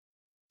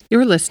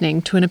You're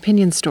listening to an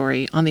opinion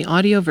story on the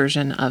audio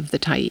version of The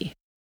Tyee.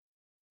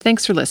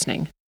 Thanks for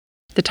listening.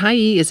 The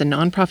Tyee is a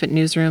nonprofit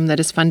newsroom that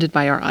is funded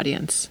by our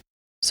audience.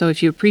 So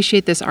if you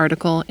appreciate this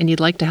article and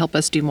you'd like to help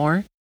us do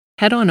more,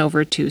 head on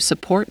over to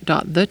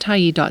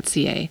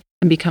support.thetyee.ca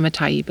and become a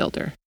Tyee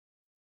builder.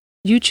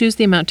 You choose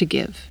the amount to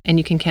give, and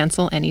you can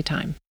cancel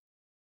anytime.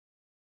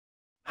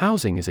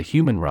 Housing is a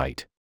human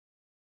right.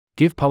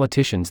 Give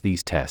politicians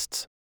these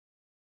tests.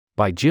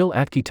 By Jill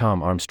Atke,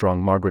 Tom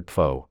Armstrong, Margaret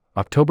Foe,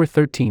 October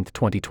 13,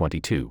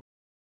 2022.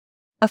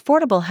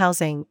 Affordable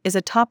housing is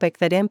a topic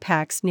that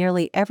impacts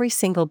nearly every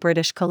single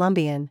British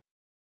Columbian.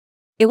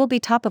 It will be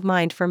top of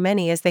mind for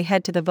many as they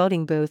head to the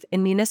voting booth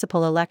in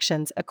municipal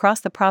elections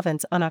across the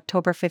province on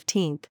October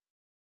 15.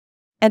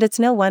 And it's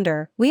no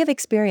wonder we have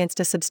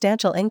experienced a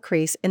substantial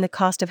increase in the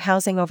cost of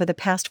housing over the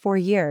past 4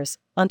 years,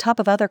 on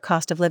top of other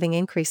cost of living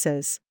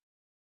increases.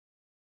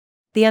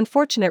 The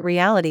unfortunate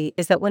reality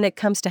is that when it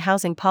comes to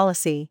housing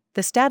policy,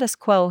 the status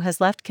quo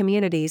has left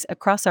communities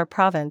across our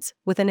province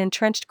with an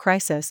entrenched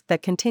crisis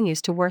that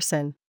continues to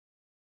worsen.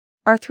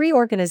 Our 3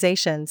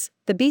 organizations,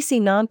 the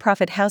BC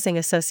Nonprofit Housing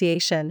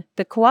Association,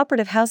 the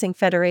Cooperative Housing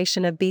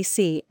Federation of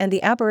BC, and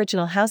the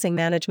Aboriginal Housing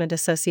Management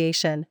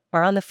Association,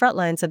 are on the front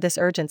lines of this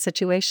urgent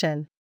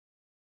situation.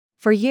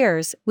 For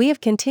years, we have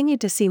continued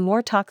to see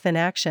more talk than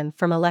action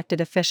from elected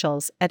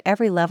officials at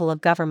every level of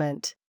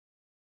government.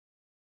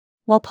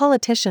 While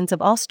politicians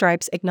of all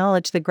stripes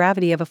acknowledge the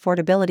gravity of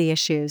affordability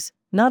issues,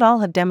 not all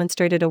have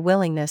demonstrated a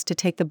willingness to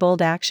take the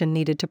bold action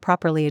needed to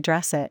properly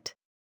address it.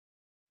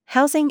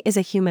 Housing is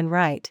a human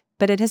right,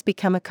 but it has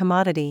become a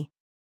commodity.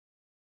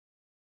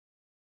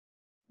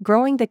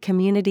 Growing the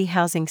community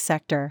housing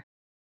sector.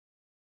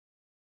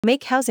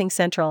 Make Housing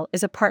Central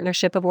is a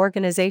partnership of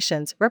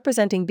organizations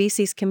representing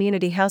BC's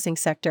community housing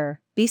sector,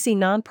 BC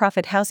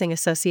Nonprofit Housing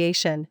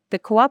Association, the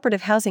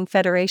Cooperative Housing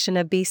Federation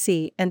of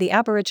BC, and the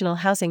Aboriginal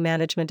Housing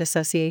Management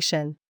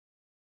Association.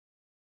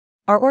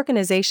 Our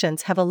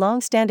organizations have a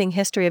long-standing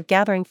history of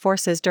gathering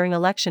forces during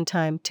election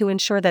time to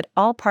ensure that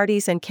all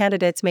parties and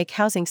candidates make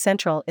housing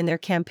central in their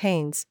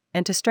campaigns,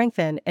 and to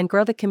strengthen and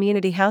grow the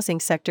community housing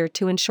sector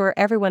to ensure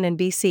everyone in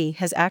BC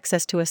has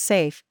access to a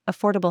safe,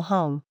 affordable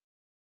home.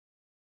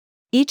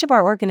 Each of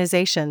our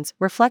organizations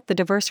reflect the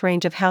diverse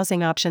range of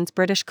housing options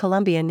British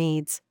Columbia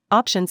needs,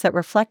 options that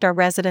reflect our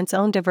residents'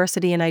 own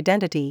diversity and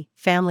identity,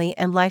 family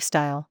and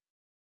lifestyle.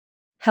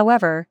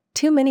 However,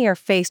 too many are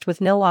faced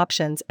with no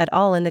options at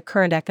all in the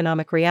current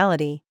economic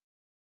reality.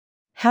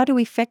 How do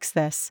we fix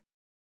this?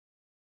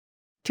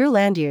 Through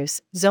land use,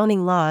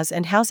 zoning laws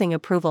and housing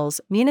approvals,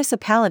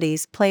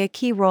 municipalities play a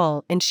key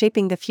role in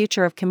shaping the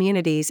future of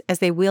communities as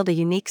they wield a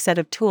unique set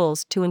of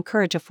tools to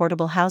encourage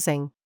affordable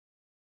housing.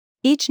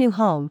 Each new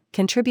home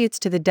contributes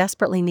to the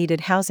desperately needed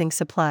housing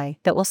supply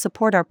that will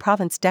support our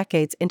province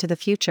decades into the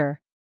future.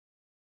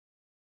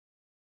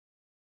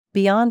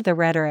 Beyond the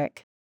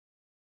rhetoric.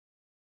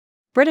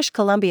 British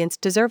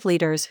Columbians deserve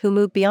leaders who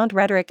move beyond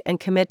rhetoric and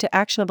commit to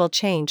actionable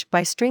change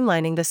by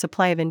streamlining the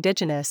supply of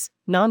Indigenous,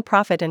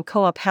 non-profit and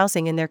co-op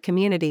housing in their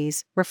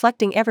communities,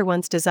 reflecting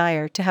everyone's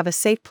desire to have a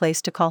safe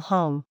place to call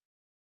home.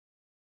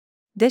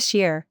 This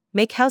year,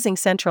 Make Housing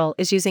Central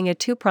is using a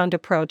 2-pronged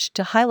approach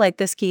to highlight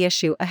this key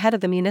issue ahead of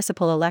the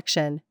municipal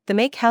election, the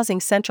Make Housing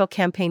Central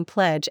Campaign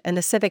Pledge and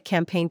the Civic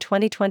Campaign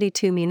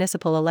 2022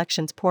 Municipal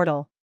Elections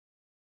Portal.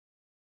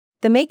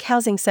 The Make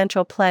Housing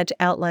Central Pledge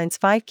outlines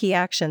 5 key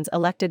actions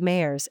elected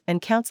mayors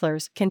and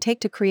councillors can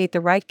take to create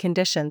the right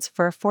conditions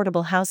for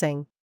affordable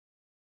housing.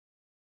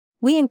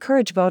 We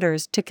encourage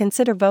voters to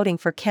consider voting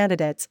for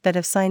candidates that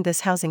have signed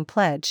this housing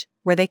pledge,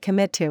 where they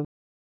commit to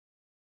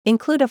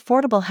include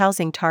affordable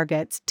housing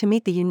targets to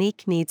meet the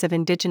unique needs of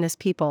Indigenous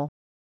people.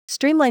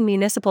 Streamline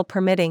municipal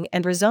permitting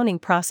and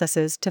rezoning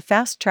processes to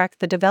fast-track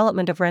the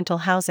development of rental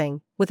housing,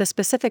 with a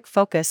specific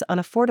focus on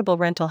affordable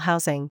rental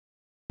housing.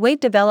 Waive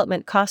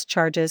development cost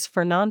charges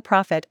for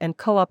non-profit and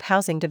co-op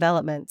housing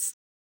developments.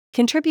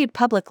 Contribute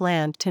public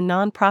land to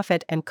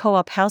non-profit and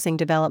co-op housing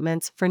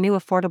developments for new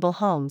affordable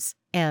homes,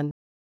 and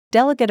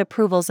delegate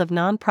approvals of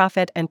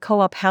non-profit and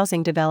co-op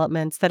housing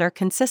developments that are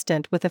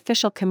consistent with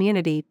official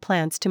community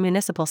plans to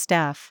municipal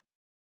staff.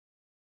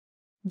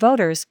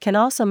 Voters can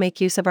also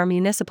make use of our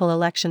municipal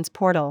elections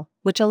portal,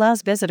 which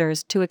allows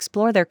visitors to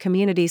explore their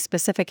community's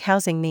specific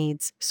housing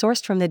needs,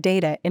 sourced from the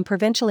data in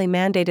provincially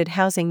mandated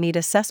housing need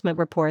assessment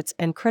reports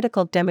and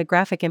critical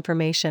demographic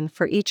information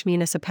for each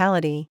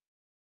municipality.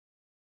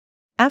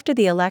 After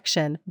the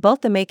election, both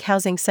the Make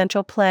Housing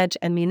Central Pledge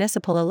and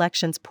Municipal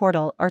Elections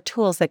Portal are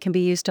tools that can be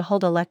used to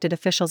hold elected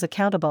officials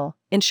accountable,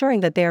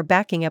 ensuring that they are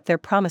backing up their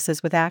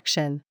promises with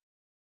action.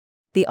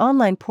 The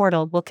online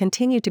portal will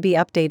continue to be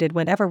updated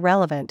whenever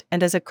relevant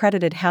and as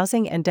accredited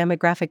housing and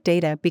demographic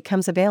data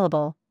becomes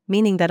available,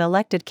 meaning that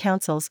elected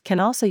councils can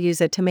also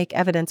use it to make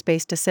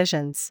evidence-based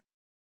decisions.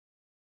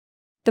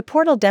 The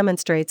portal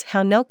demonstrates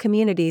how no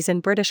communities in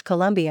British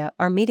Columbia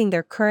are meeting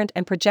their current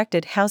and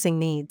projected housing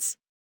needs.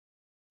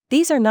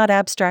 These are not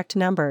abstract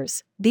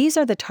numbers, these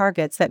are the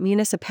targets that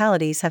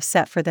municipalities have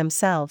set for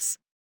themselves.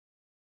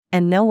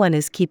 And no one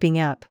is keeping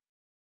up.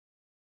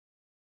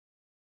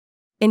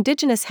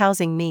 Indigenous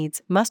housing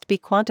needs must be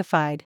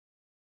quantified.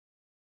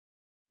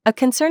 A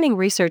concerning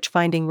research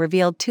finding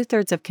revealed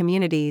 2/3 of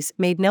communities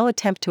made no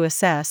attempt to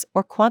assess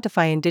or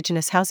quantify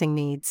Indigenous housing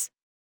needs.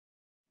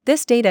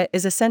 This data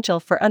is essential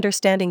for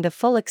understanding the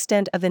full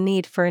extent of the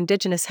need for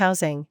Indigenous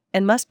housing,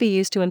 and must be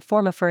used to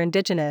inform a for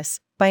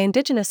Indigenous, by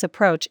Indigenous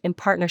approach in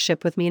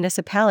partnership with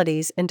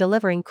municipalities in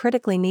delivering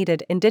critically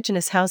needed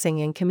Indigenous housing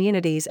in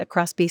communities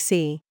across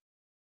BC.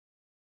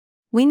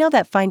 We know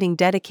that finding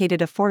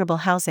dedicated affordable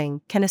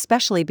housing can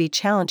especially be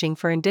challenging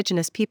for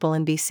Indigenous people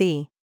in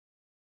BC.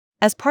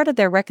 As part of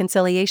their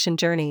reconciliation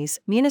journeys,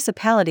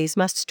 municipalities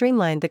must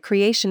streamline the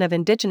creation of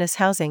Indigenous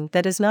housing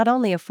that is not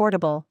only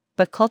affordable,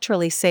 but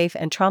culturally safe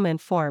and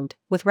trauma-informed,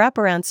 with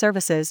wraparound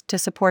services to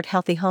support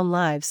healthy home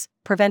lives,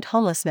 prevent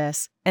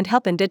homelessness, and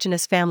help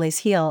Indigenous families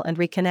heal and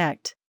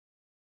reconnect.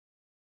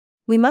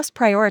 We must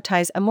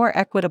prioritize a more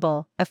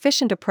equitable,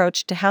 efficient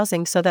approach to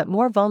housing so that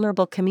more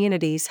vulnerable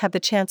communities have the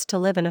chance to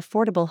live in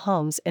affordable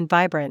homes in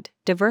vibrant,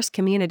 diverse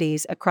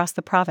communities across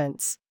the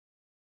province.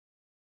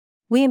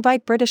 We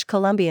invite British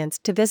Columbians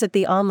to visit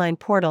the online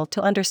portal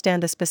to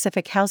understand the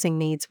specific housing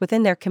needs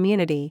within their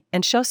community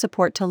and show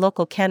support to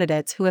local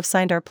candidates who have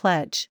signed our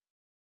pledge.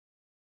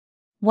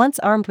 Once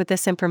armed with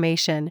this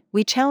information,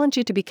 we challenge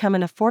you to become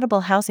an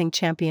affordable housing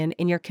champion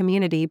in your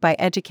community by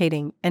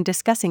educating and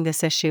discussing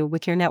this issue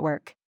with your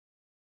network.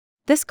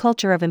 This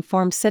culture of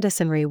informed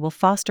citizenry will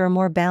foster a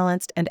more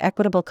balanced and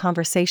equitable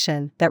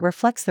conversation that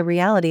reflects the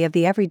reality of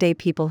the everyday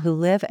people who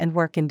live and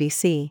work in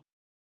BC.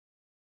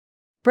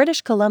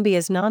 British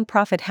Columbia's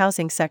non-profit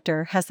housing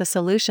sector has the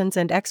solutions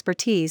and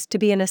expertise to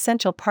be an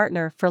essential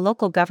partner for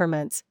local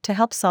governments to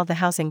help solve the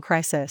housing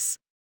crisis.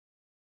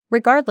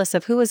 Regardless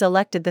of who is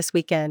elected this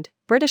weekend,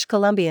 British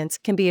Columbians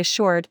can be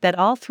assured that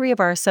all three of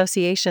our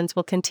associations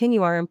will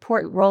continue our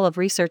important role of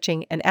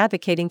researching and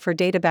advocating for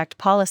data-backed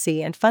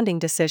policy and funding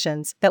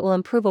decisions that will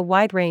improve a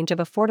wide range of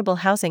affordable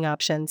housing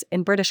options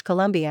in British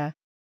Columbia.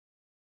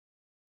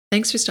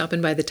 Thanks for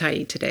stopping by the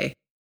Tyee today.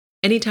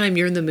 Anytime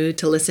you're in the mood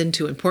to listen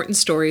to important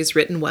stories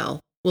written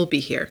well, we'll be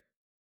here.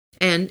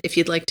 And if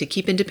you'd like to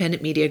keep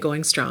independent media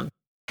going strong,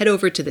 head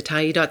over to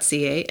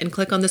thetyee.ca and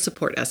click on the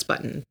Support Us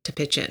button to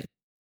pitch in.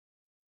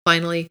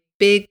 Finally,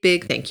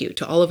 big thank you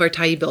to all of our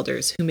Tyee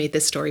builders who made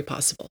this story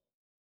possible.